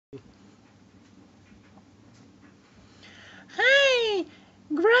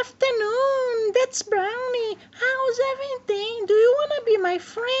Good afternoon, that's Brownie. How's everything? Do you wanna be my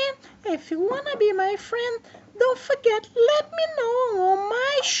friend? If you wanna be my friend, don't forget, let me know on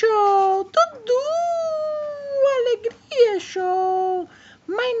my show, Dudu.du.Alegria show.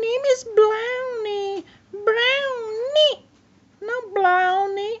 My name is Brownie. Brownie, no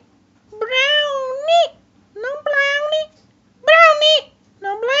Brownie. Brownie, no Brownie. Brownie,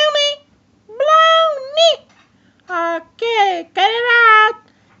 no Brownie. Brownie. Okay, cut it out.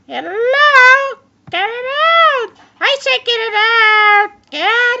 Hello, cut it out. I say get it out.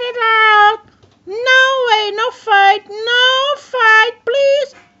 Get it out. No way, no fight, no fight,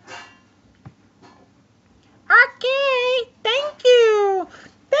 please. Okay, thank you.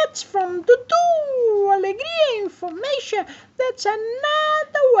 That's from Dudu Alegria information. That's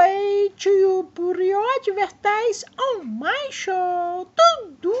another way to put your advertise on my show,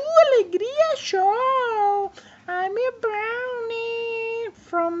 Dudu Alegria show. I'm a brownie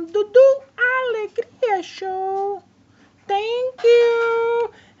from Dudu Alegria show. Thank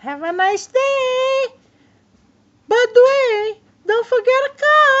you. Have a nice day. By the way, don't forget to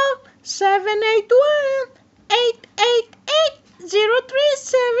call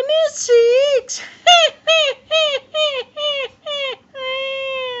 781-888-0376.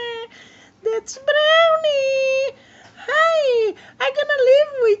 That's Brownie. Hi, I'm gonna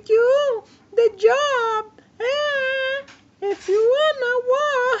live with you. The job. If you wanna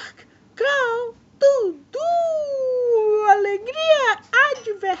work, call to do Alegria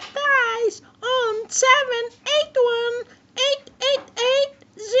advertise on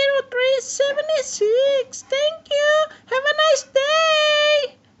 781-888-0376. Thank you. Have a nice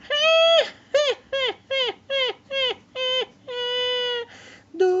day.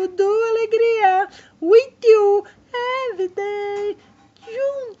 Dudu Alegria with you every day.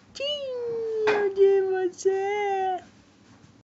 Juntinho de você.